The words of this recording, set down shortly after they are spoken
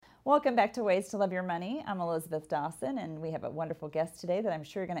Welcome back to Ways to Love Your Money. I'm Elizabeth Dawson, and we have a wonderful guest today that I'm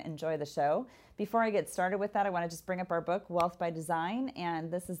sure you're going to enjoy the show. Before I get started with that, I want to just bring up our book, Wealth by Design,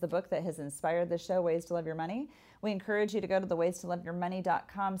 and this is the book that has inspired the show, Ways to Love Your Money. We encourage you to go to the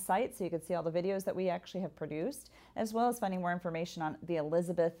waystoloveyourmoney.com site so you can see all the videos that we actually have produced, as well as finding more information on the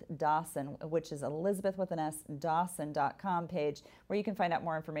Elizabeth Dawson, which is Elizabeth with an S, Dawson.com page, where you can find out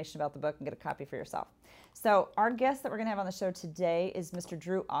more information about the book and get a copy for yourself. So our guest that we're going to have on the show today is Mr.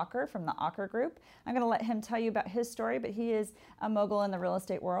 Drew Ocker from the Ocker Group. I'm going to let him tell you about his story, but he is a mogul in the real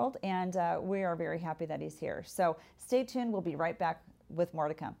estate world, and we are very happy that he's here. So stay tuned. We'll be right back with more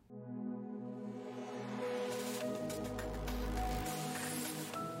to come.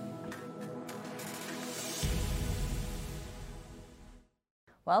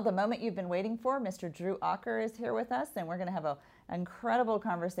 Well, the moment you've been waiting for, Mr. Drew Ocker is here with us, and we're going to have an incredible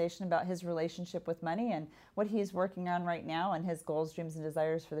conversation about his relationship with money and what he's working on right now and his goals, dreams, and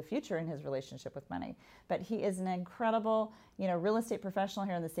desires for the future in his relationship with money. But he is an incredible, real estate professional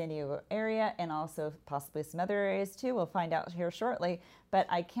here in the San Diego area and also possibly some other areas too. We'll find out here shortly. But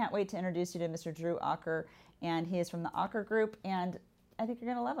I can't wait to introduce you to Mr. Drew Ocker, and he is from the Ocker Group, and I think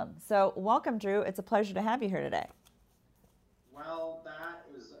you're going to love him. So welcome, Drew. It's a pleasure to have you here today. Well, that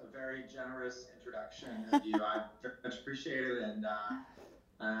was a very generous introduction of you. I very much appreciate it. And,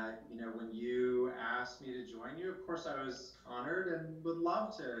 when you asked me to join you, of course, I was honored and would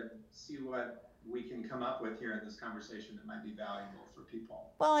love to see what we can come up with here in this conversation that might be valuable for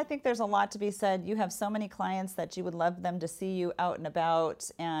people. Well, I think there's a lot to be said. You have so many clients that you would love them to see you out and about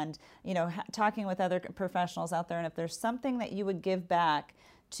and, talking with other professionals out there. And if there's something that you would give back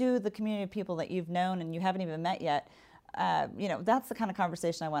to the community of people that you've known and you haven't even met yet, that's the kind of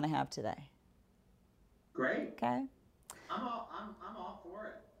conversation I want to have today. Great. Okay. I'm all for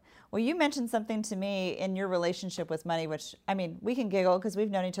it. Well, you mentioned something to me in your relationship with money, which, we can giggle because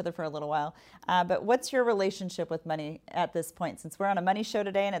we've known each other for a little while. But what's your relationship with money at this point? Since we're on a money show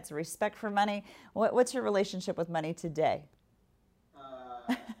today and it's respect for money, what's your relationship with money today?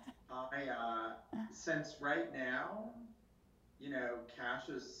 Since right now, cash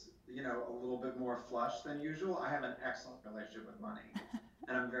is a little bit more flush than usual, I have an excellent relationship with money,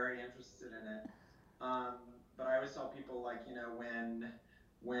 and I'm very interested in it. But I always tell people,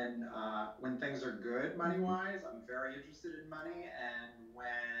 when things are good money-wise, I'm very interested in money, and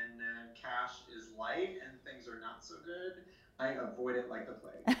when cash is light and things are not so good, I avoid it like the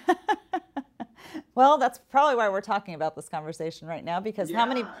plague. Well, that's probably why we're talking about this conversation right now, because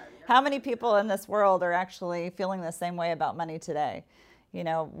how many people in this world are actually feeling the same way about money today?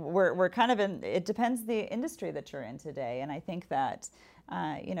 We're kind of in, it depends the industry that you're in today. And I think that,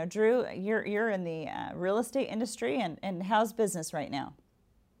 Drew, you're in the real estate industry, and how's business right now?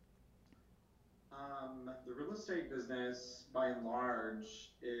 The real estate business, by and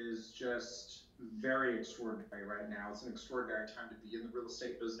large, is just very extraordinary right now. It's an extraordinary time to be in the real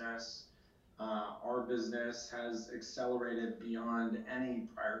estate business. Our business has accelerated beyond any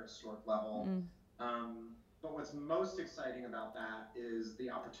prior historic level. But what's most exciting about that is the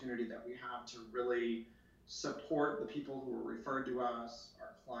opportunity that we have to really support the people who are referred to us,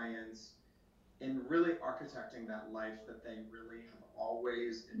 our clients, in really architecting that life that they really have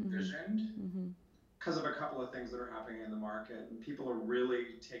always envisioned, because of a couple of things that are happening in the market. And people are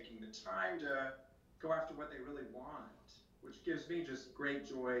really taking the time to go after what they really want, which gives me just great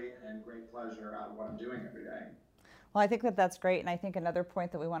joy and great pleasure out of what I'm doing every day. Well, I think that that's great. And I think another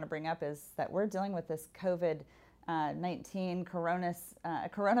point that we want to bring up is that we're dealing with this COVID-19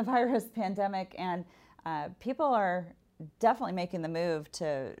 coronavirus pandemic, and people are definitely making the move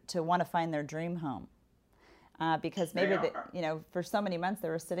to want to find their dream home. Because maybe, for so many months they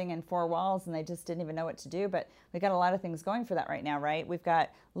were sitting in four walls and they just didn't even know what to do. But we got a lot of things going for that right now, right? We've got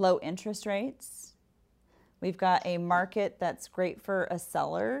low interest rates. We've got a market that's great for a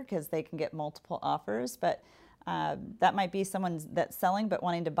seller because they can get multiple offers. But that might be someone that's selling but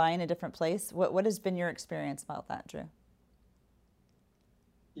wanting to buy in a different place. What has been your experience about that, Drew?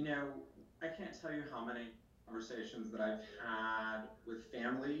 I can't tell you how many conversations that I've had with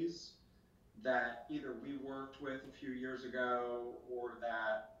families that either we worked with a few years ago or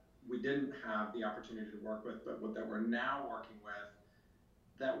that we didn't have the opportunity to work with, but that we're now working with,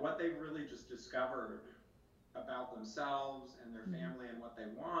 that what they've really just discovered about themselves and their family and what they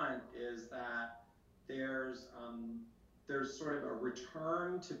want is that there's sort of a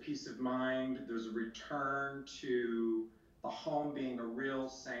return to peace of mind. There's a return to the home being a real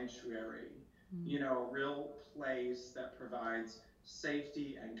sanctuary, a real place that provides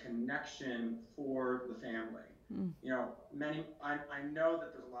safety and connection for the family. I know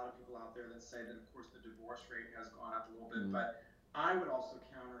that there's a lot of people out there that say that, of course, the divorce rate has gone up a little bit, but I would also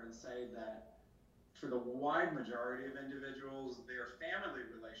counter and say that for the wide majority of individuals, their family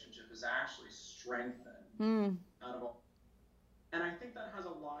relationship is actually strengthened out of all. And I think that has a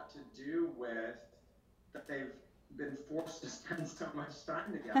lot to do with that they've been forced to spend so much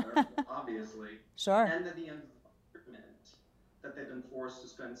time together, obviously, Sure. and that the environment that they've been forced to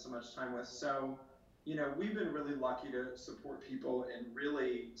spend so much time with. So, you know, we've been really lucky to support people in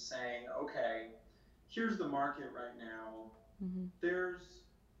really saying, okay, here's the market right now. There's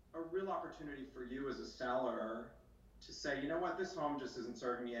a real opportunity for you as a seller to say, you know what, this home just isn't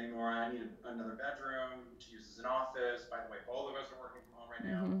serving me anymore. I need another bedroom to use as an office. By the way, both of us are working from home right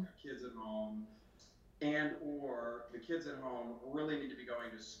now. We've got kids at home. And or the kids at home really need to be going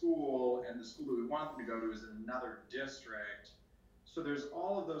to school, and the school that we want them to go to is in another district. So there's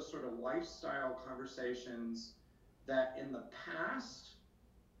all of those sort of lifestyle conversations that in the past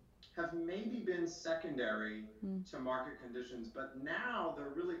have maybe been secondary to market conditions, but now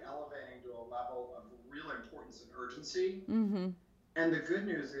they're really elevating to a level of real importance and urgency. And the good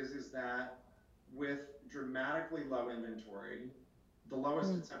news is that with dramatically low inventory, the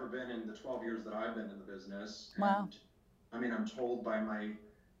lowest it's ever been in the 12 years that I've been in the business. Wow. And I mean, I'm told by my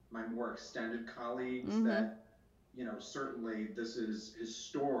more extended colleagues that, you know, certainly this is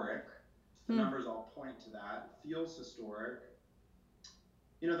historic. The numbers all point to that. It feels historic.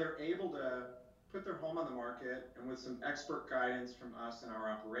 You know, they're able to put their home on the market, and with some expert guidance from us and our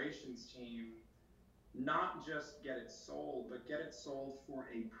operations team, not just get it sold, but get it sold for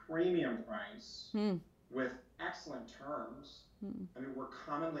a premium price with excellent terms. I mean, we're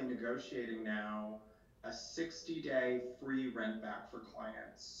commonly negotiating now a 60-day free rent back for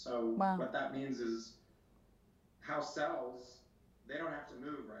clients. So what that means is house sells, they don't have to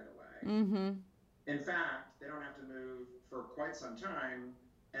move right away. In fact, they don't have to move for quite some time,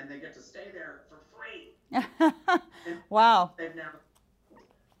 and they get to stay there for free. Wow. They've now,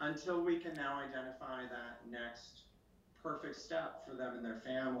 until we can now identify that next perfect step for them and their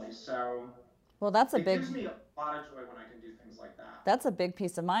family. So well, that's it gives me a lot of joy when I can do things like that. That's a big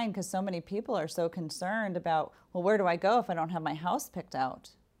peace of mind, because so many people are so concerned about, well, where do I go if I don't have my house picked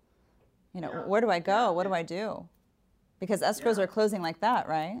out? You know, where do I go? What do I do? Because escrows are closing like that,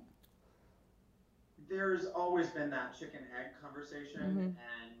 right? There's always been that chicken egg conversation,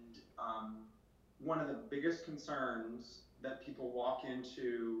 and one of the biggest concerns that people walk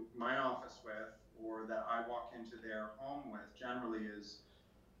into my office with, or that I walk into their home with generally, is,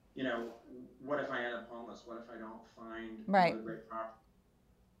 you know, what if I end up homeless? What if I don't find a great property?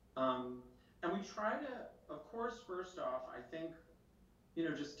 And we try to, of course, first off, I think, you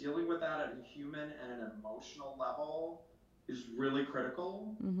know, just dealing with that at a human and an emotional level is really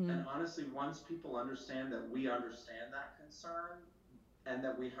critical. And honestly, once people understand that we understand that concern and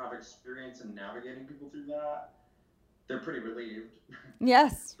that we have experience in navigating people through that, they're pretty relieved.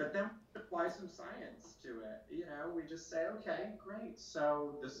 Yes. But then we apply some science to it. You know, we just say, okay, great.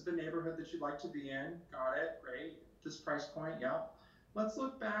 So this is the neighborhood that you'd like to be in. Got it. Great. This price point. Yep. Let's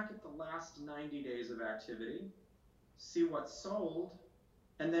look back at the last 90 days of activity, see what's sold,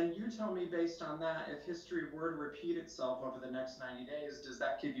 and then you tell me, based on that, if history were to repeat itself over the next 90 days, does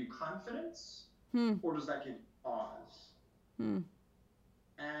that give you confidence or does that give you pause?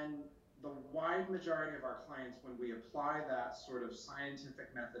 And the wide majority of our clients, when we apply that sort of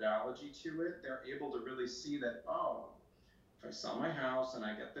scientific methodology to it, they're able to really see that, oh, if I sell my house and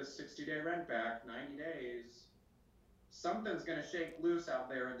I get this 60-day rent back, 90 days, something's going to shake loose out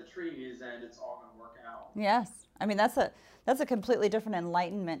there in the trees, and it's all going to work out. Yes. I mean, that's a completely different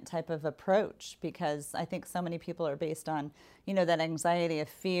enlightenment type of approach, because I think so many people are based on, you know, that anxiety of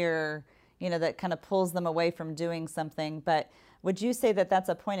fear, you know, that kind of pulls them away from doing something. But would you say that that's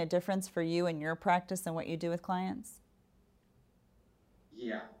a point of difference for you in your practice and what you do with clients?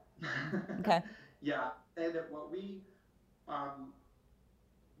 Yeah. Okay. Yeah. And that what we,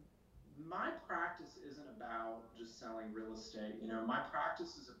 my practice isn't about just selling real estate. You know, my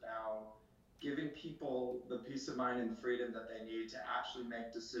practice is about giving people the peace of mind and freedom that they need to actually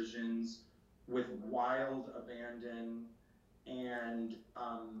make decisions with wild abandon and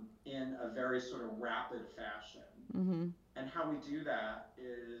in a very sort of rapid fashion. And how we do that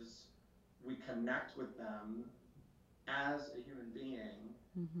is we connect with them as a human being,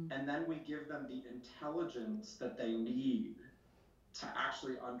 and then we give them the intelligence that they need to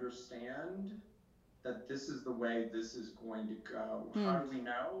actually understand that this is the way this is going to go. How do we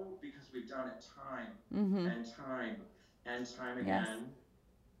know? Because we've done it time and time and time again.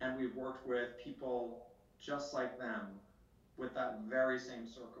 And we've worked with people just like them with that very same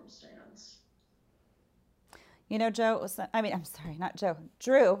circumstance. You know, Joe, I'm sorry, not Joe,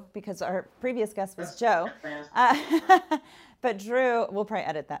 Drew, because our previous guest was Joe. But Drew, we'll probably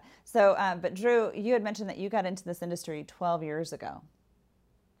edit that. So, but Drew, you had mentioned that you got into this industry 12 years ago.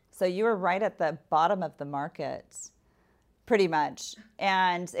 So you were right at the bottom of the market, pretty much.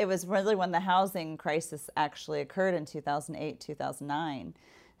 And it was really when the housing crisis actually occurred in 2008, 2009.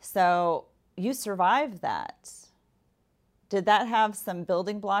 So you survived that. Did that have some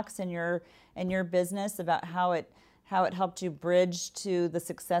building blocks in your business about how it helped you bridge to the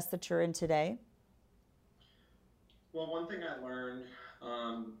success that you're in today? Well, one thing I learned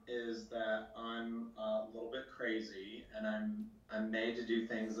is that I'm a little bit crazy, and I'm made to do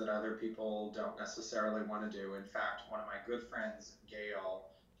things that other people don't necessarily want to do. In fact, one of my good friends, Gail,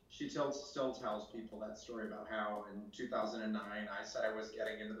 still tells people that story about how in 2009 I said I was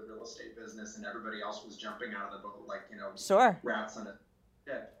getting into the real estate business, and everybody else was jumping out of the boat like Sure. rats on a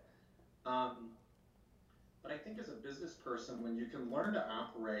ship. Um, but I think as a business person, when you can learn to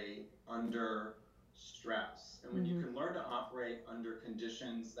operate under stress and when you Mm-hmm. can learn to operate under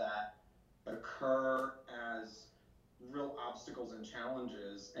conditions that occur as real obstacles and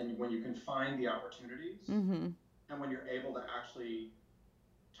challenges, and when you can find the opportunities, Mm-hmm. and when you're able to actually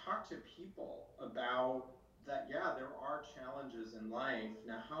talk to people about that, yeah, there are challenges in life.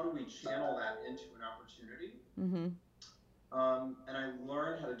 Now, how do we channel that into an opportunity? Mm-hmm. And I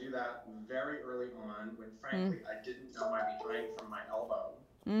learned how to do that very early on when, Mm-hmm. frankly, I didn't know my behind from my elbow.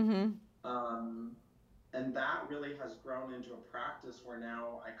 Mm-hmm. Um, and that really has grown into a practice where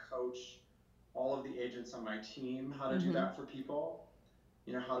now I coach all of the agents on my team how to do Mm-hmm. that for people.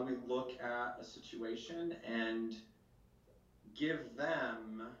 How do we look at a situation and give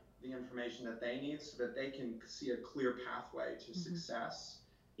them the information that they need so that they can see a clear pathway to Mm-hmm. success,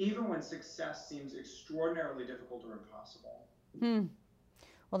 even when success seems extraordinarily difficult or impossible. Hmm.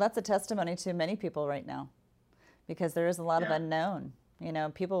 Well, that's a testimony to many people right now because there is a lot of Yeah. unknown.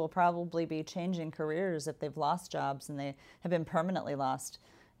 People will probably be changing careers if they've lost jobs and they have been permanently lost.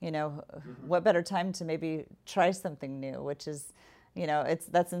 Mm-hmm. What better time to maybe try something new, which is,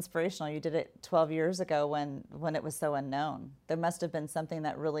 that's inspirational. You did it 12 years ago when it was so unknown. There must have been something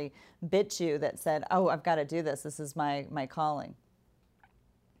that really bit you that said, "Oh, I've got to do this. This is my calling."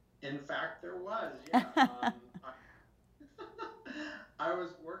 In fact, there was, yeah. I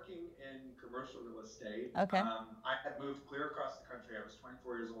was working in commercial real estate. Okay. I had moved clear across the country. I was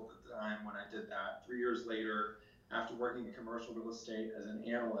 24 years old at the time when I did that. 3 years later, after working in commercial real estate as an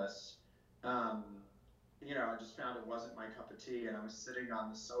analyst, um, I just found it wasn't my cup of tea. And I was sitting on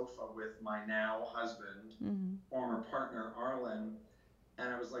the sofa with my now husband, Mm-hmm. former partner, Arlen. And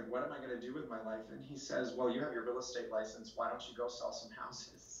I was like, what am I going to do with my life? And he says, well, you have your real estate license. Why don't you go sell some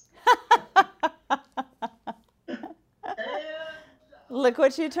houses? And Look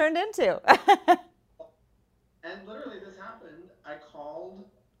what you turned into. And literally, this happened. I called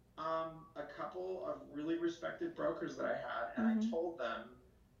a couple of really respected brokers that I had, and I Mm-hmm. told them,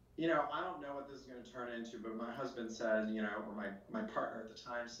 I don't know what this is going to turn into, but my husband said, or my partner at the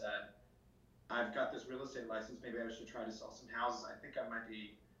time said, I've got this real estate license. Maybe I should try to sell some houses. I think I might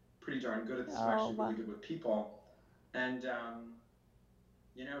be pretty darn good at this. I'm Oh, actually really wow. good with people. And,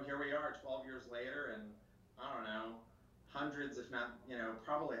 here we are 12 years later, and I don't know, hundreds, if not,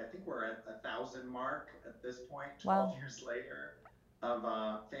 probably, I think we're at 1,000 mark at this point, Wow. 12 years later, of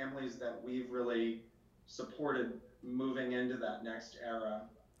families that we've really supported moving into that next era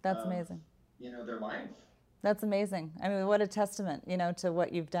That's of, amazing. their life. That's amazing. I mean, what a testament, to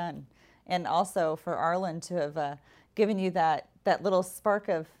what you've done. And also for Arlen to have given you that little spark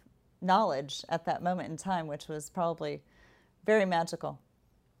of knowledge at that moment in time, which was probably very magical.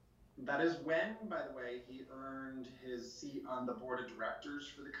 That is when, by the way, he earned his seat on the board of directors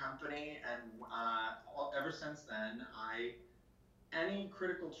for the company. And ever since then, any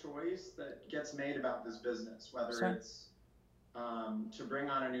critical choice that gets made about this business, whether Sure. it's to bring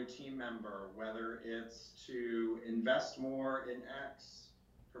on a new team member, whether it's to invest more in X,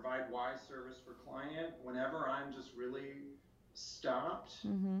 provide Y service for client, whenever I'm just really stopped,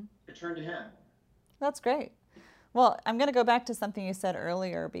 Mm-hmm. I turn to him. That's great. Well, I'm going to go back to something you said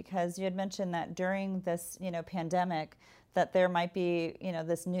earlier because you had mentioned that during this, pandemic, that there might be,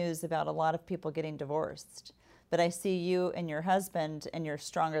 this news about a lot of people getting divorced. But I see you and your husband, and you're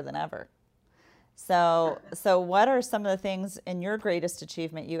stronger than ever. So what are some of the things in your greatest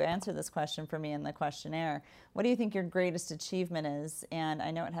achievement? You answered this question for me in the questionnaire. What do you think your greatest achievement is? And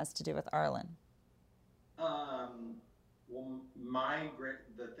I know it has to do with Arlen. Well,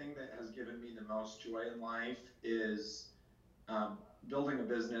 the thing that has given me the most joy in life is building a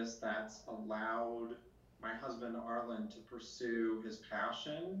business that's allowed my husband Arlen to pursue his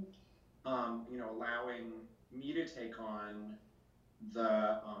passion. Allowing me to take on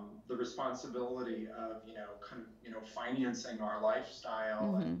the responsibility of, kind of, financing our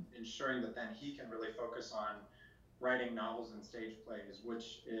lifestyle and Mm-hmm. ensuring that then he can really focus on writing novels and stage plays,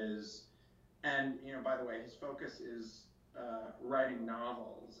 which is, and, by the way, his focus is writing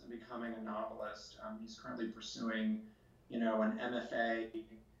novels and becoming a novelist. He's currently pursuing, an MFA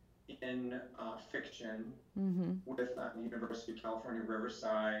in fiction Mm-hmm. with the University of California,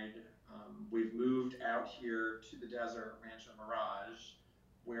 Riverside. We've moved out here to the desert, Rancho Mirage,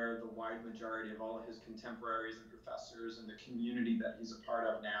 where the wide majority of all of his contemporaries and professors and the community that he's a part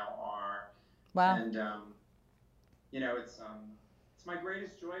of now are. Wow. And it's my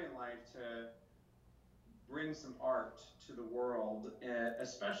greatest joy in life to bring some art to the world,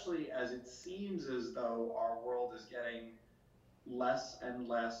 especially as it seems as though our world is getting less and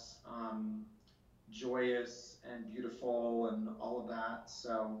less joyous and beautiful and all of that.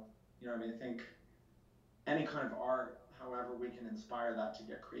 So, I think any kind of art, however we can inspire that to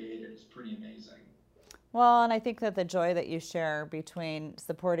get created, is pretty amazing. Well, and I think that the joy that you share between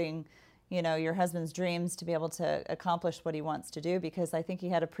supporting, your husband's dreams to be able to accomplish what he wants to do, because I think he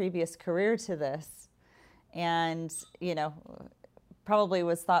had a previous career to this, and probably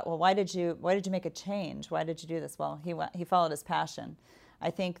was thought, well, why did you make a change? Why did you do this? Well, he followed his passion.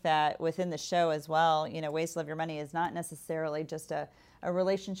 I think that within the show as well, Ways to Love Your Money is not necessarily just a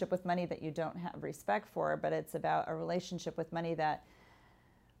relationship with money that you don't have respect for, but it's about a relationship with money that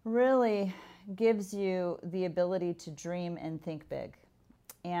really gives you the ability to dream and think big.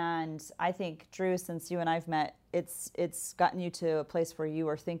 And I think, Drew, since you and I've met, it's gotten you to a place where you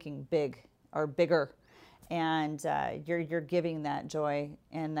are thinking big or bigger, and you're giving that joy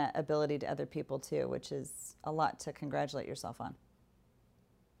and that ability to other people too, which is a lot to congratulate yourself on.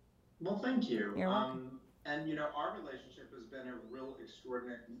 Well, thank you. You're welcome. And our relationship has been a real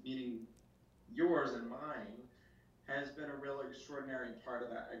extraordinary, meaning yours and mine, has been a real extraordinary part of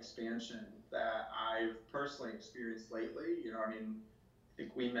that expansion that I've personally experienced lately. I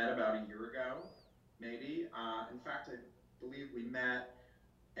think we met about a year ago, maybe. In fact, I believe we met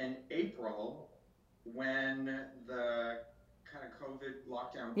in April when the kind of COVID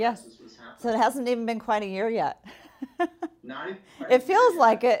lockdown Yes. crisis was happening. So it hasn't even been quite a year yet. Not even quite It a feels year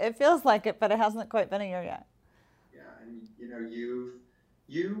like yet. it. It feels like it, but it hasn't quite been a year yet. Yeah, and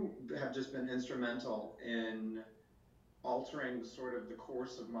you have just been instrumental in altering sort of the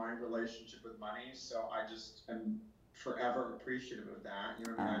course of my relationship with money. So I just am forever appreciative of that.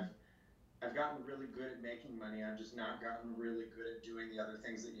 I've gotten really good at making money. I've just not gotten really good at doing the other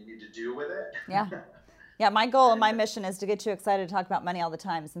things that you need to do with it. Yeah. Yeah, my goal and my And mission is to get you excited to talk about money all the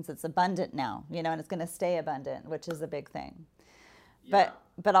time, since it's abundant now, and it's going to stay abundant, which is a big thing. yeah,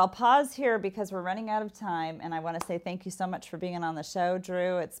 But I'll pause here because we're running out of time, and I want to say thank you so much for being on the show,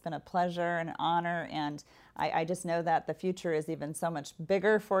 Drew. It's been a pleasure and an honor, and I just know that the future is even so much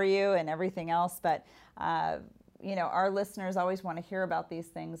bigger for you and everything else. But our listeners always want to hear about these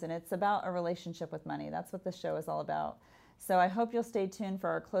things, and it's about a relationship with money. That's what the show is all about. So I hope you'll stay tuned for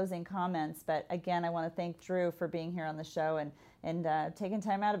our closing comments. But again, I want to thank Drew for being here on the show and taking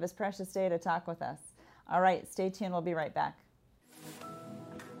time out of his precious day to talk with us. All right, stay tuned. We'll be right back.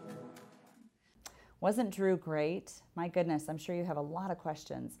 Wasn't Drew great? My goodness, I'm sure you have a lot of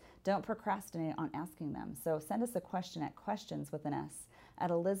questions. Don't procrastinate on asking them. So send us a question at questions with an S at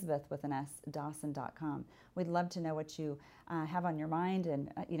elizabeth.dawson.com. We'd love to know what you have on your mind.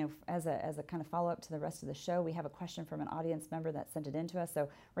 And, as a kind of follow-up to the rest of the show, we have a question from an audience member that sent it in to us. So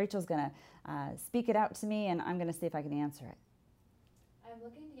Rachel's going to speak it out to me, and I'm going to see if I can answer it. I'm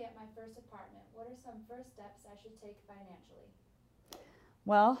looking to get my first apartment. What are some first steps I should take financially?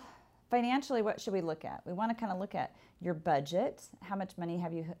 Well, financially, what should we look at? We want to kind of look at your budget. How much money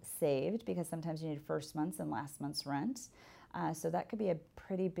have you saved? Because sometimes you need first month's and last month's rent. So that could be a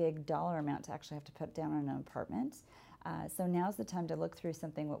pretty big dollar amount to actually have to put down on an apartment. So now's the time to look through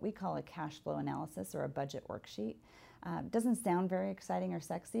something, what we call a cash flow analysis or a budget worksheet. Doesn't sound very exciting or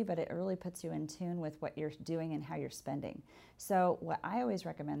sexy, but it really puts you in tune with what you're doing and how you're spending. So what I always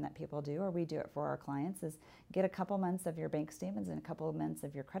recommend that people do, or we do it for our clients, is get a couple months of your bank statements and a couple of months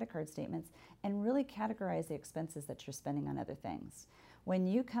of your credit card statements and really categorize the expenses that you're spending on other things. When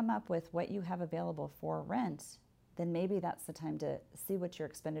you come up with what you have available for rent, then maybe that's the time to see what your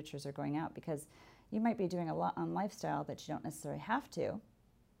expenditures are going out, because you might be doing a lot on lifestyle that you don't necessarily have to,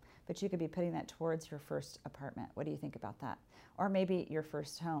 but you could be putting that towards your first apartment. What do you think about that? Or maybe your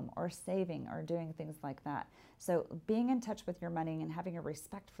first home, or saving, or doing things like that. So being in touch with your money and having a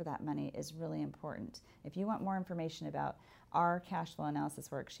respect for that money is really important. If you want more information about our cash flow analysis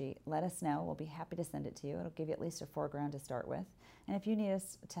worksheet, let us know. We'll be happy to send it to you. It'll give you at least a foreground to start with. And if you need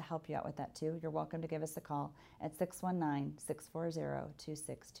us to help you out with that too, you're welcome to give us a call at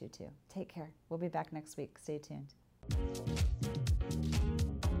 619-640-2622. Take care. We'll be back next week. Stay tuned.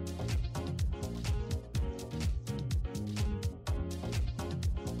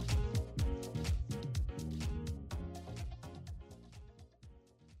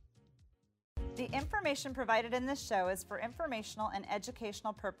 The information provided in this show is for informational and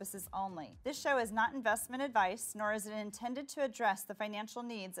educational purposes only. This show is not investment advice, nor is it intended to address the financial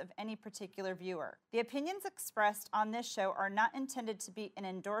needs of any particular viewer. The opinions expressed on this show are not intended to be an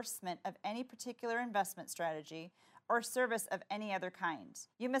endorsement of any particular investment strategy or service of any other kind.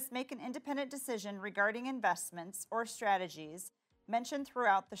 You must make an independent decision regarding investments or strategies mentioned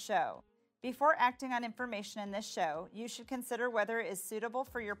throughout the show. Before acting on information in this show, you should consider whether it is suitable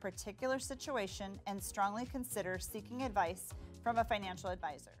for your particular situation and strongly consider seeking advice from a financial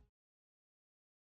advisor.